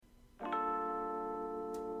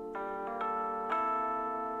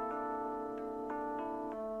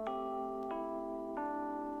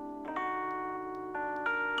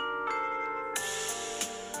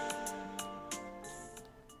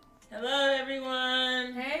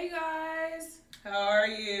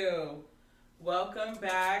Welcome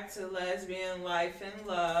back to Lesbian Life and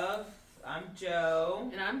Love. I'm Joe.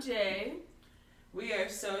 And I'm Jay. We are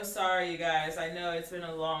so sorry, you guys. I know it's been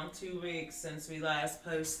a long 2 weeks since we last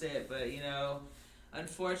posted, but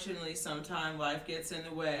unfortunately, sometimes life gets in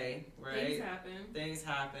the way, right? Things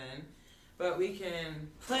happen. But we can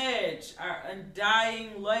pledge our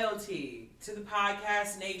undying loyalty to the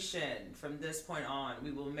podcast nation from this point on.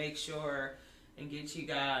 We will make sure and get you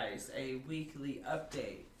guys a weekly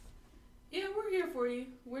update. Yeah, we're here for you.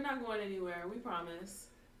 We're not going anywhere. We promise.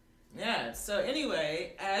 Yeah, so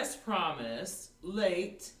anyway, as promised,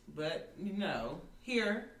 late, but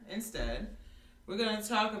here instead, we're going to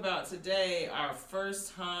talk about today our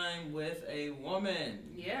first time with a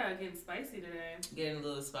woman. Yeah, getting spicy today. Getting a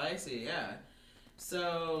little spicy, yeah.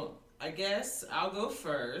 So, I guess I'll go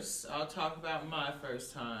first. I'll talk about my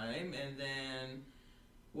first time, and then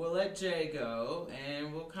we'll let Jay go,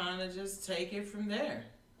 and we'll kind of just take it from there.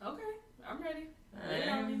 Okay, I'm ready.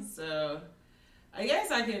 Alright, so I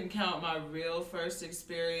guess I can count my real first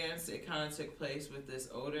experience. It kind of took place with this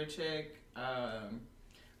older chick.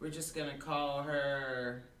 We're just going to call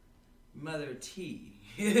her Mother T.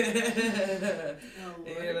 Oh,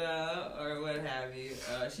 or what have you.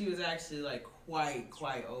 She was actually like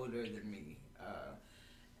quite older than me.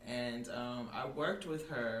 And I worked with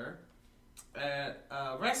her at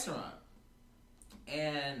a restaurant.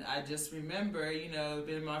 And I just remember, it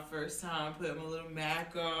been my first time putting my little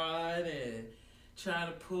Mac on and trying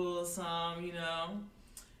to pull some,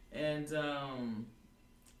 And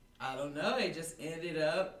I don't know, it just ended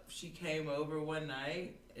up, she came over one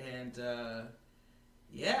night and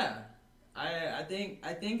I think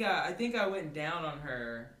I went down on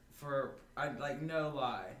her for, no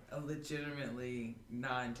lie, a legitimately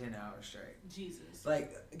 9-10 hours straight. Jesus.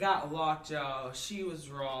 Got lockjaw, she was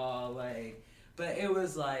raw, but it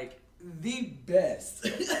was the best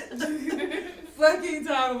fucking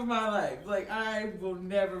time of my life. I will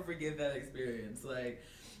never forget that experience.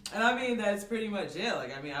 And I mean, that's pretty much it.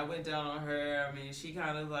 I went down on her. She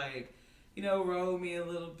kind of rode me a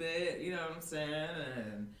little bit, you know what I'm saying?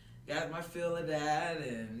 And got my fill of that.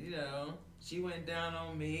 And, she went down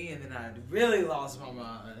on me. And then I really lost my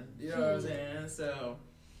mind. You know what I'm saying? So,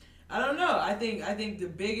 I don't know. I think the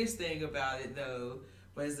biggest thing about it, though,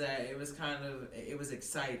 was that it was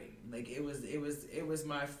exciting. It was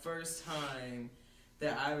my first time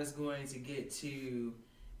that I was going to get to,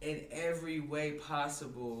 in every way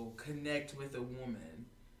possible, connect with a woman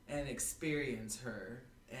and experience her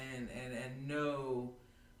and know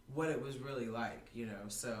what it was really like,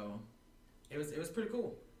 So it was pretty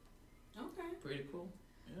cool. Okay. Pretty cool.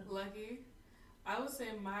 Yeah. Lucky. I would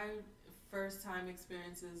say my first time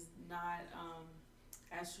experience is not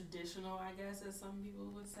as traditional, I guess, as some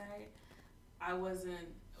people would say.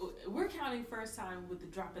 We're counting first time with the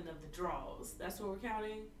dropping of the draws. That's what we're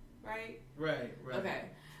counting, right? Right. Okay.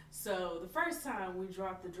 So the first time we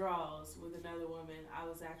dropped the draws with another woman, I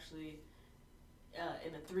was actually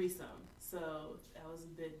in a threesome. So that was a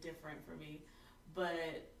bit different for me.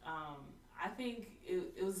 But I think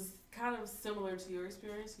it was kind of similar to your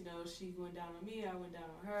experience. She went down on me, I went down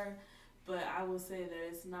on her. But I will say that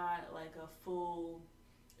it's not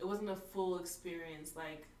it wasn't a full experience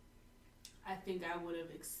I think I would have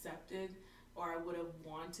accepted or I would have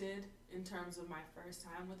wanted in terms of my first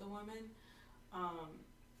time with a woman.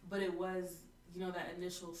 But it was, that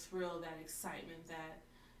initial thrill, that excitement that,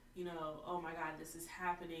 oh my God, this is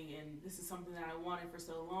happening and this is something that I wanted for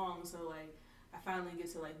so long. So I finally get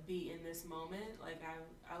to be in this moment.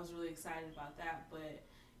 I was really excited about that. But,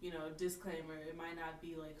 disclaimer, it might not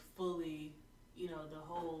be fully, the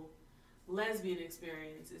whole lesbian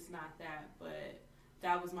experience. It's not that, but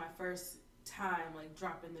that was my first time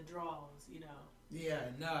dropping the draws. Yeah,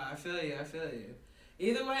 no, I feel you.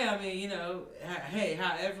 Either way, hey,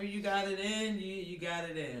 however you got it in, you got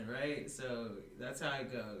it in, right? So that's how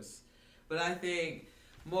it goes. But I think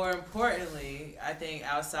more importantly,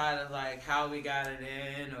 outside of how we got it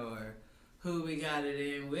in or who we got it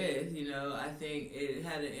in with, I think it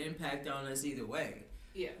had an impact on us either way.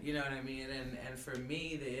 Yeah. You know what I mean? And for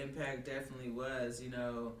me, the impact definitely was,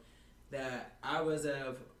 that I was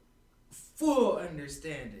of full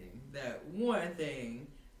understanding that one thing,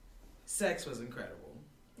 sex was incredible.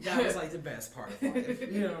 That was the best part of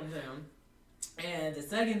life. You know what I'm saying? And the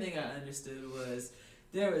second thing I understood was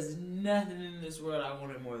there was nothing in this world I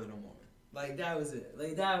wanted more than a woman. That was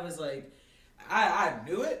it. That was I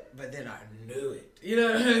knew it, but then I knew it. You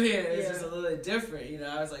know what I mean? It's just a little different.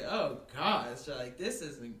 I was oh gosh, this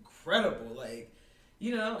is incredible.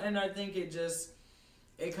 And I think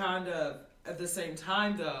it kind of, at the same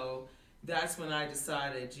time though, that's when I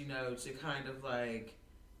decided, to kind of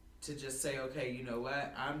to just say, okay, you know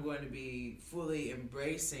what, I'm going to be fully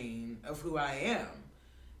embracing of who I am.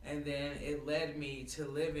 And then it led me to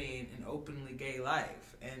living an openly gay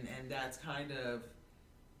life. And that's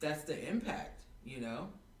the impact, you know?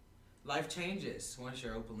 Life changes once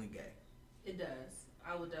you're openly gay. It does.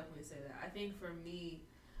 I would definitely say that. I think for me,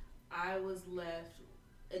 I was left,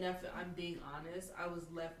 and if I'm being honest, I was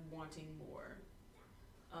left wanting more.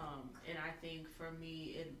 And I think for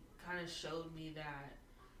me, it kind of showed me that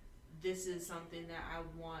this is something that I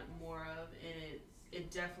want more of, and it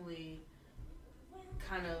definitely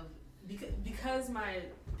kind of, because my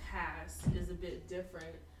past is a bit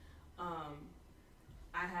different,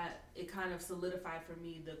 it kind of solidified for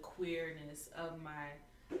me the queerness of my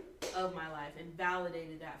life and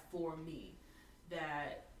validated that for me,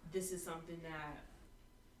 that this is something that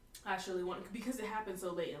I actually want, because it happened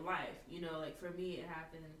so late in life, you know, like for me it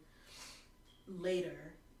happened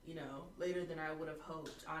later, you know, later than I would have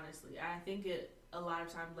hoped, honestly. I think it a lot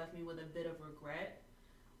of times left me with a bit of regret,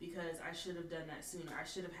 because I should have done that sooner. I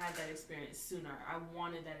should have had that experience sooner. I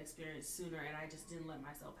wanted that experience sooner, and I just didn't let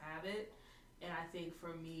myself have it. And I think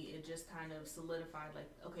for me, it just kind of solidified, like,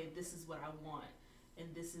 okay, this is what I want,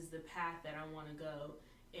 and this is the path that I want to go,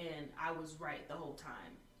 and I was right the whole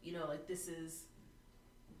time. You know, like, this is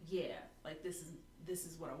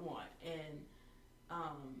what I want. And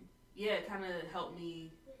it kind of helped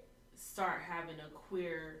me start having a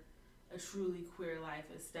truly queer life,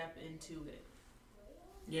 and step into it.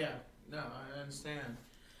 Yeah, no, I understand.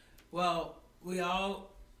 Well, we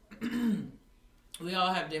all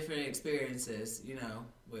have different experiences, you know,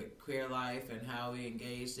 with queer life and how we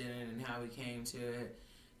engaged in it and how we came to it.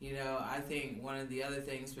 You know, I think one of the other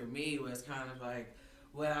things for me was kind of like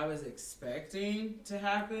what I was expecting to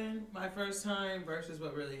happen my first time versus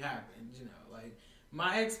what really happened, you know. Like,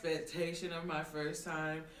 my expectation of my first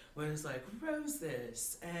time was like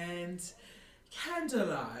roses and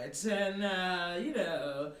candlelight and, you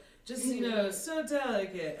know, just, you know, so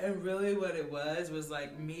delicate. And really what it was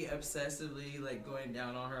like me obsessively, like, going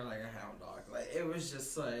down on her like a hound dog. Like, it was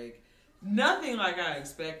just like nothing like I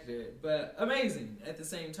expected, but amazing at the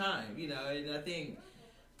same time, you know. And I think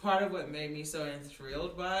part of what made me so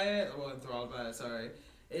enthralled by it,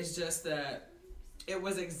 is just that it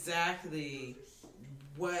was exactly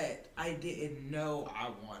what I didn't know I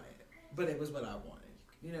wanted, but it was what I wanted.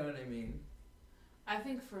 You know what I mean? I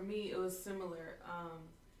think for me, it was similar.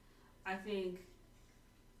 I think,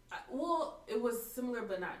 it was similar,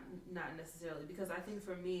 but not necessarily, because I think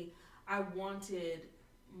for me, I wanted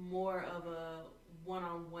more of a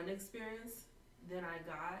one-on-one experience than I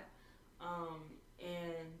got.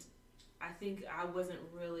 And I think I was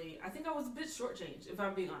a bit shortchanged, if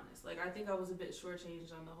I'm being honest. Like, I think I was a bit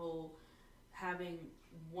shortchanged on the whole having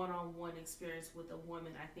one-on-one experience with a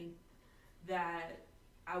woman. I think that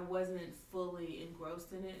I wasn't fully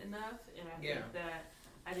engrossed in it enough, and I think that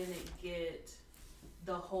I didn't get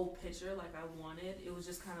the whole picture like I wanted. It was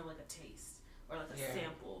just kind of like a taste or like a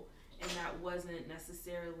sample, and that wasn't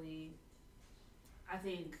necessarily, I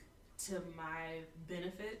think, to my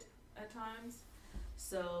benefit at times.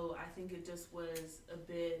 So I think it just was a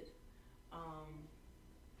bit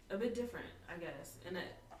different, I guess, and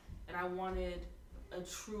I wanted a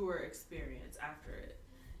truer experience after it.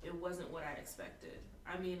 It wasn't what I expected.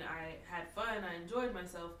 I mean, I had fun, I enjoyed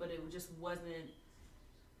myself, but it just wasn't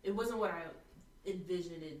what I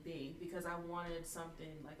envisioned it being, because I wanted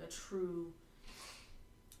something like a true,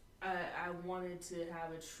 I wanted to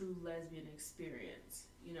have a true lesbian experience,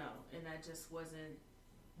 you know, and that just wasn't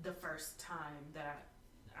the first time that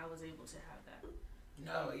I was able to have that.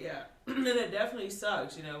 No, yeah. And it definitely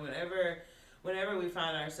sucks, you know, whenever we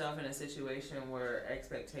find ourselves in a situation where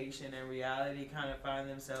expectation and reality kind of find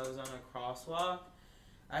themselves on a crosswalk,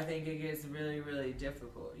 I think it gets really, really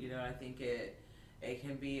difficult. You know, I think it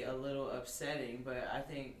can be a little upsetting, but I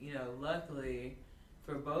think, you know, luckily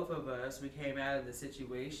for both of us, we came out of the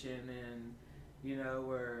situation and, you know,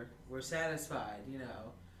 we're satisfied, you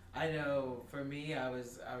know. I know for me, I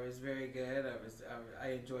was very good. I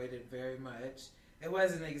enjoyed it very much. It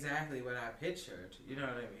wasn't exactly what I pictured, you know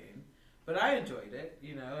what I mean? But I enjoyed it,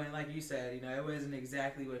 you know, and like you said, you know, it wasn't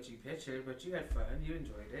exactly what you pictured, but you had fun, you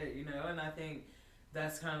enjoyed it, you know, and I think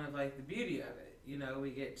that's kind of like the beauty of it, you know,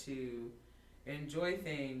 we get to enjoy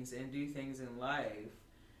things and do things in life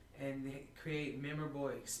and create memorable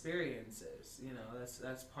experiences, you know,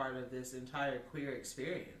 that's part of this entire queer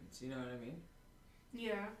experience, you know what I mean?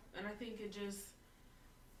 Yeah, and I think it just,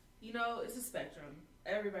 you know, it's a spectrum.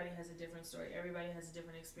 Everybody has a different story. Everybody has a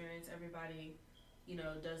different experience. Everybody, you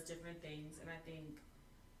know, does different things. And I think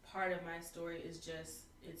part of my story is just,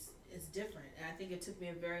 it's different. And I think it took me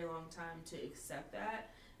a very long time to accept that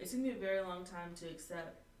it took me a very long time to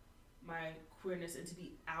accept my queerness and to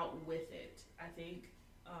be out with it, I think.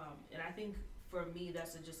 And I think for me,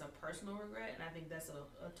 that's just a personal regret, and I think that's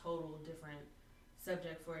a total different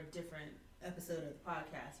subject for a different episode of the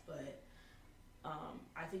podcast. But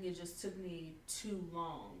I think it just took me too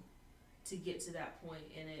long to get to that point,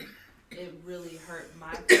 and it really hurt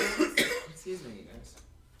my feelings. Excuse me, you guys.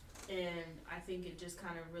 And I think it just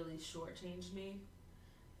kind of really shortchanged me.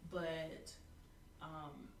 But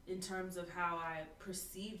in terms of how I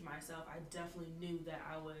perceived myself, I definitely knew that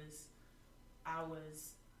I was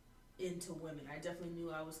into women. I definitely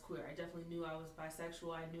knew I was queer. I definitely knew I was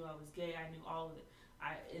bisexual. I knew I was gay. I knew all of it.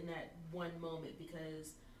 In that one moment,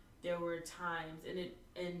 because there were times,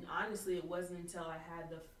 and honestly, it wasn't until I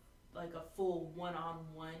had a full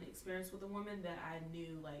one-on-one experience with a woman that I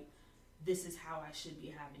knew, like, this is how I should be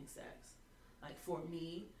having sex. Like, for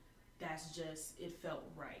me, that's just, it felt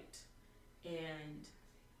right. And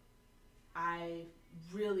I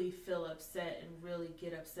really feel upset and really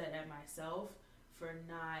get upset at myself for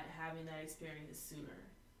not having that experience sooner,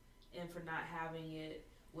 and for not having it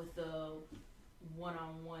with the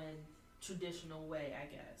one-on-one traditional way, I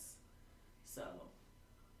guess. So,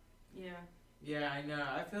 yeah. Yeah, I know.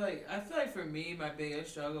 I feel like for me, my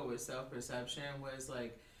biggest struggle with self-perception was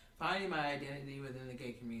like finding my identity within the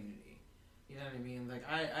gay community. You know what I mean? Like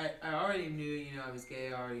I already knew, I was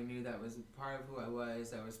gay. I already knew that was part of who I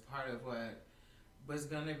was. That was part of what was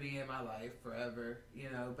gonna be in my life forever.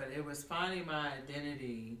 But it was finding my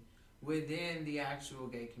identity within the actual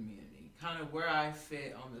gay community, kind of where I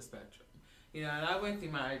fit on the spectrum. And I went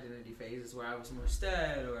through my identity phases where I was more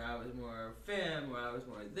stud, or I was more femme, or I was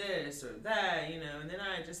more this or that, and then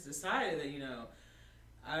I just decided that,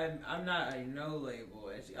 I'm not a no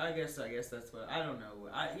label. I guess that's what, I don't know.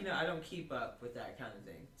 I don't keep up with that kind of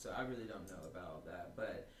thing, so I really don't know about all that.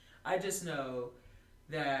 But I just know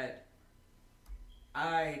that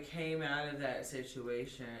I came out of that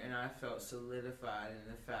situation and I felt solidified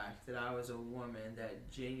in the fact that I was a woman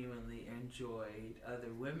that genuinely enjoyed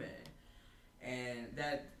other women. And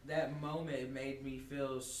that moment made me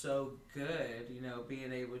feel so good,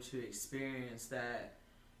 being able to experience that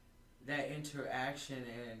interaction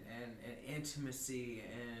and intimacy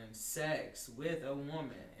and sex with a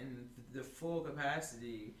woman in the full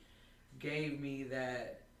capacity gave me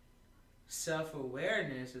that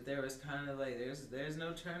self-awareness that there was kind of like there's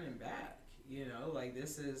no turning back, like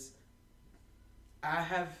this is, I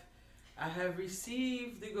have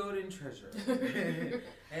received the golden treasure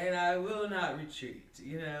and I will not retreat,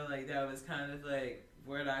 like that was kind of like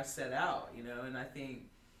where I set out, and I think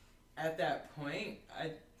at that point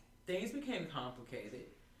things became complicated.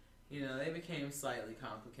 They became slightly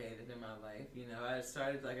complicated in my life. I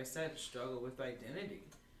started, like I said, to struggle with identity.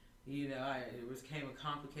 It became a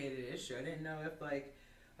complicated issue. I didn't know if, I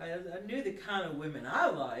knew the kind of women I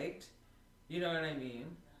liked, you know what I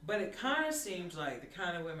mean? But it kind of seems like the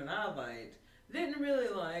kind of women I liked didn't really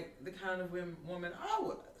like the kind of woman I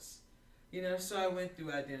was. So I went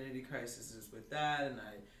through identity crises with that, and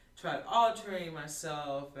I tried altering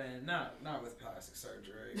myself, and not with plastic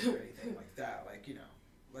surgery or anything like that. Like,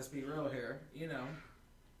 let's be real here,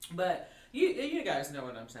 But you guys know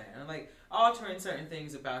what I'm saying. Like, altering certain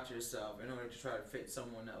things about yourself in order to try to fit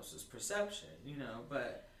someone else's perception,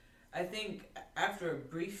 But I think after a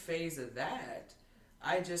brief phase of that,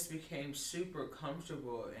 I just became super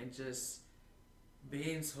comfortable and just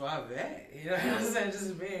being suave, what I'm saying?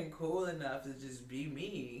 Just being cool enough to just be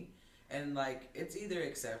me. And, like, it's either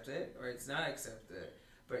accepted or it's not accepted.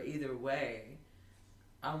 But either way,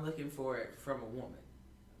 I'm looking for it from a woman.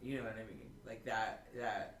 You know what I mean? Like, that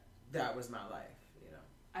was my life,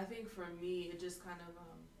 I think for me, it just kind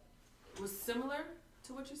of was similar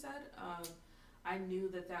to what you said. I knew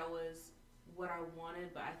that was what I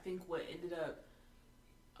wanted, but I think what ended up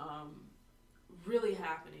really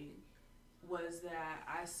happening was that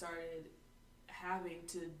I started having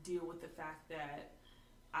to deal with the fact that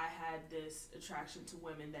I had this attraction to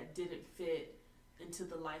women that didn't fit into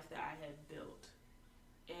the life that I had built.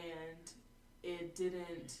 And it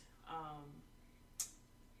didn't,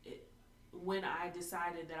 when I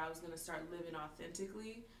decided that I was going to start living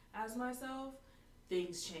authentically as myself,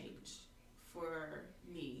 things changed for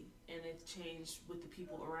me. And it changed with the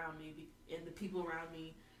people around me. And the people around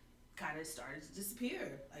me kind of started to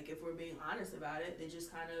disappear. Like, if we're being honest about it, they just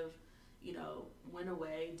kind of, went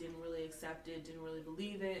away, didn't really accept it, didn't really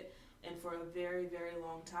believe it. And for a very, very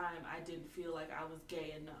long time, I didn't feel like I was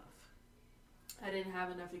gay enough. I didn't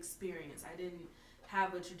have enough experience. I didn't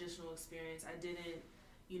have a traditional experience. I didn't,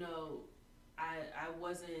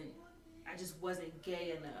 I just wasn't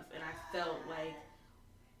gay enough. And I felt like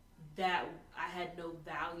that I had no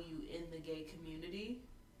value in the gay community.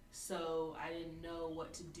 So I didn't know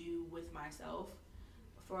what to do with myself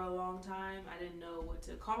for a long time. I didn't know what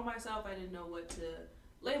to call myself. I didn't know what to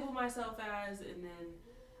label myself as. And then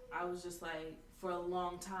I was just like, for a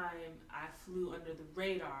long time, I flew under the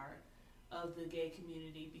radar of the gay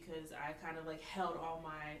community because I kind of like held all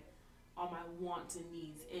my wants and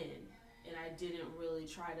needs in, and I didn't really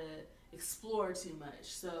try to explore too much.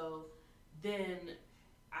 So then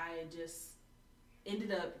I just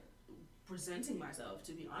ended up presenting myself,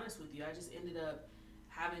 to be honest with you. I just ended up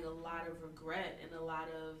having a lot of regret and a lot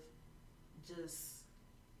of just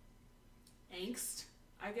angst,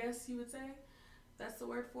 I guess you would say. That's the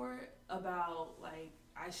word for it. About like,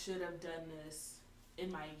 I should have done this in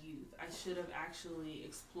my youth. I should have actually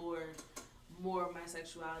explored more of my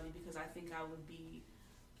sexuality because I think I would be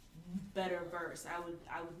better versed. I would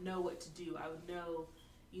know what to do. I would know,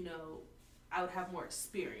 I would have more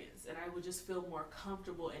experience, and I would just feel more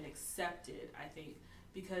comfortable and accepted, I think,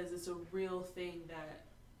 because it's a real thing, that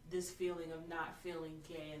this feeling of not feeling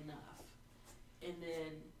gay enough. And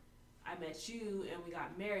then I met you and we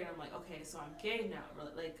got married. I'm like, okay, so I'm gay now.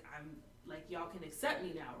 Like, I'm like, y'all can accept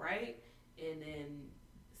me now, right? And then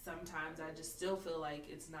sometimes I just still feel like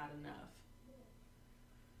it's not enough.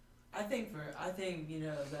 I think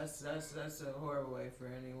that's a horrible way for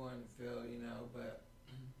anyone to feel, but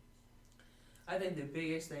I think the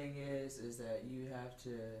biggest thing is that you have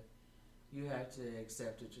to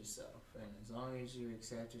accept it yourself, and as long as you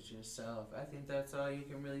accept it yourself, I think that's all you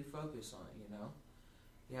can really focus on.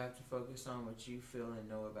 You have to focus on what you feel and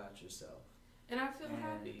know about yourself. And I feel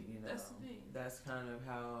happy. That's the thing. That's kind of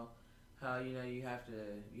how you have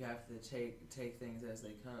to take things as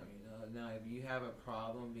they come. Now if you have a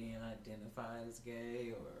problem being identified as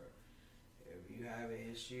gay, or if you have an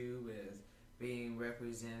issue with being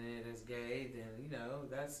represented as gay, then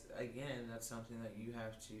that's something that you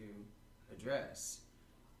have to address.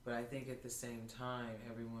 But I think at the same time,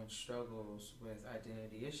 everyone struggles with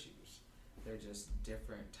identity issues. They're just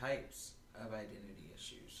different types of identity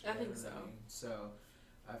issues. I think so. So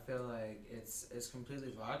I feel like it's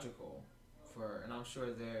completely logical and I'm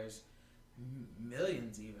sure there's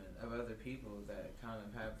millions even of other people that kind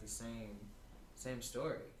of have the same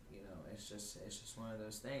story. It's just one of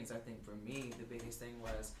those things. I think for me, the biggest thing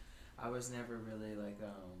was I was never really like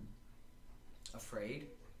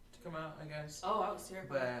afraid to come out, I guess. Oh, I was terrified.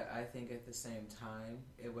 But I think at the same time,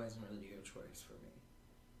 it wasn't really a choice for me.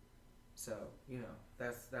 So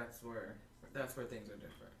that's where things are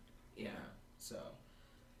different. Yeah. So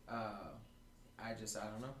I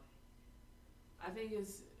don't know.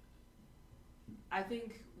 I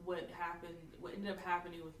think what ended up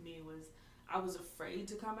happening with me was I was afraid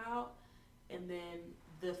to come out, and then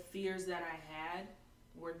the fears that I had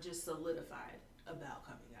were just solidified about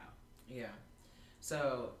coming out. Yeah.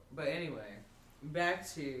 So, but anyway, back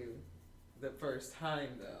to the first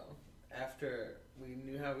time though. After we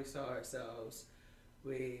knew how we saw ourselves,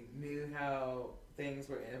 we knew how things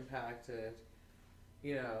were impacted.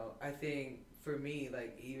 I think for me,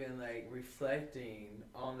 like, even like reflecting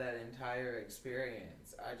on that entire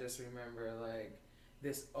experience, I just remember like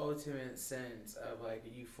this ultimate sense of like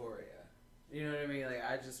euphoria. You know what I mean? Like,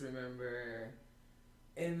 I just remember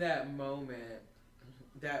in that moment,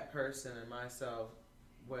 that person and myself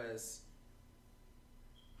was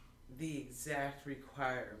the exact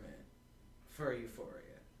requirement for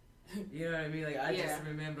euphoria. You know what I mean? Like, I just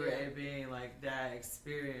remember it being like that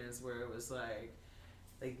experience where it was like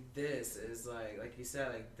this is like you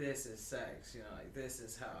said, like this is sex, like this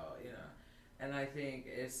is how, and I think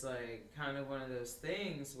it's like kind of one of those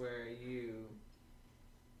things where you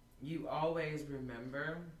always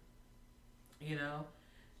remember,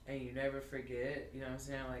 and you never forget, you know what I'm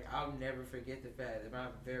saying? Like, I'll never forget the fact that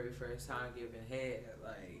my very first time giving head,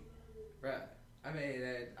 like, bruh, I made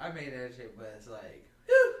that shit, but it's like,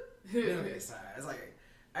 whew, it's like,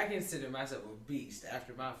 I consider myself a beast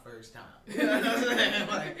after my first time. You know what I'm saying?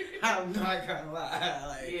 Like, I'm not gonna lie.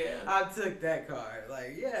 Like, I took that card.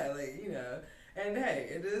 Like, yeah, like, and hey,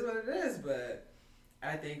 it is what it is, but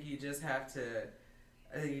I think you just have to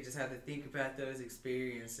think about those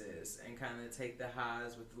experiences and kind of take the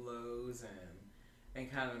highs with the lows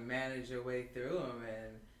and kind of manage your way through them.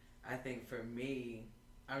 And I think for me,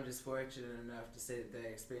 I'm just fortunate enough to say that that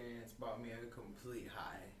experience brought me a complete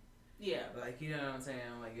high. Yeah. Like, you know what I'm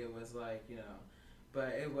saying? Like, it was like,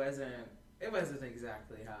 but it wasn't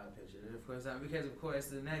exactly how I pictured it, of course. Because, of course,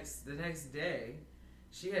 the next day,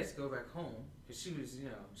 she had to go back home because she was,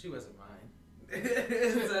 she wasn't mine.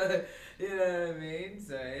 So, you know what I mean?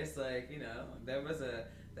 So it's like, that was a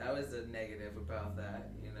negative about that,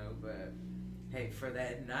 but hey, for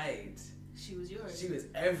that night, She was yours. she was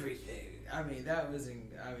everything. I mean, that,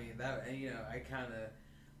 and you know, I kind of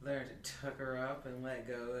learned to tuck her up and let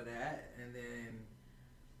go of that, and then,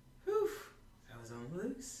 whew, I was on the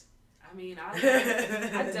loose. I mean, I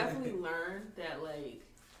definitely learned that, like,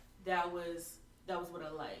 that was what I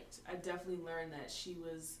liked. I definitely learned that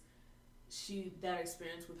that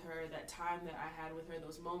experience with her, that time that I had with her,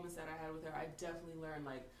 those moments that I had with her, I definitely learned,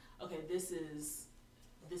 like, okay, this is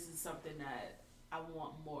something that I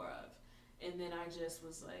want more of. And then I just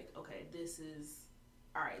was like, okay, this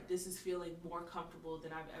is feeling more comfortable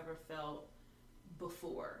than I've ever felt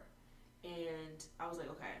before. And I was like,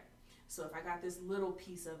 okay, so if I got this little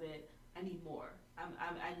piece of it, I need more.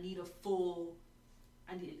 I need a full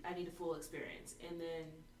experience. And then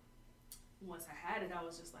once I had it, I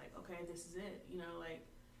was just like, okay, this is it. You know, like,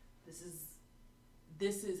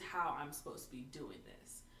 this is how I'm supposed to be doing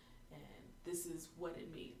this, and this is what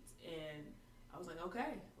it means. And I was like,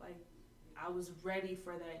 okay, like, I was ready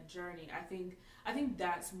for that journey. I think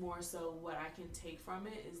that's more so what I can take from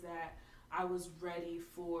it, is that I was ready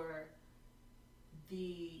for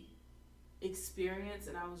the experience,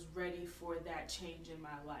 and I was ready for that change in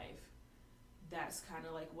my life. That's kind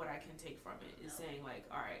of like what I can take from it, is saying, like,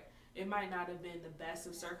 all right, it might not have been the best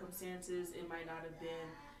of circumstances, it might not have been,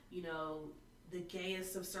 you know, the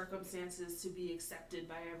gayest of circumstances to be accepted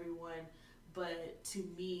by everyone, but to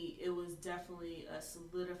me, it was definitely a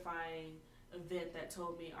solidifying event that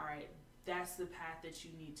told me, all right, that's the path that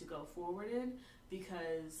you need to go forward in,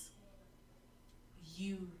 because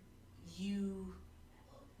you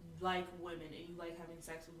like women, and you like having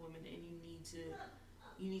sex with women, and you need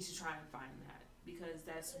to try and find that, because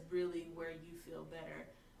that's really where you feel better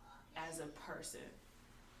as a person.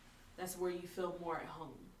 That's where you feel more at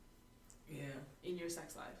home. Yeah. In your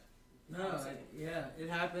sex life. No, yeah, it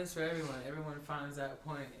happens for everyone. Everyone finds that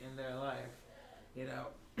point in their life, you know.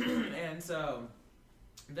 And so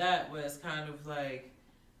that was kind of like,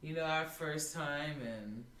 you know, our first time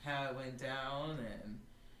and how it went down. And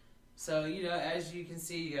so, you know, as you can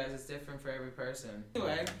see, you guys, it's different for every person.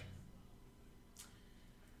 Anyway,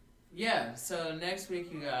 yeah, so next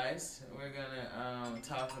week, you guys, we're going to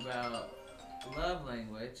talk about love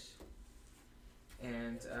language.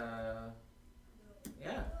 And,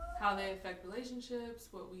 yeah. How they affect relationships,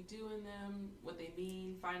 what we do in them, what they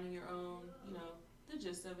mean, finding your own, you know, the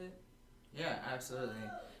gist of it. Yeah, absolutely.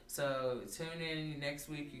 So tune in next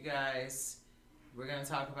week, you guys. We're going to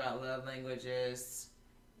talk about love languages,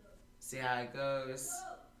 see how it goes.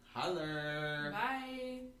 Holler. Bye.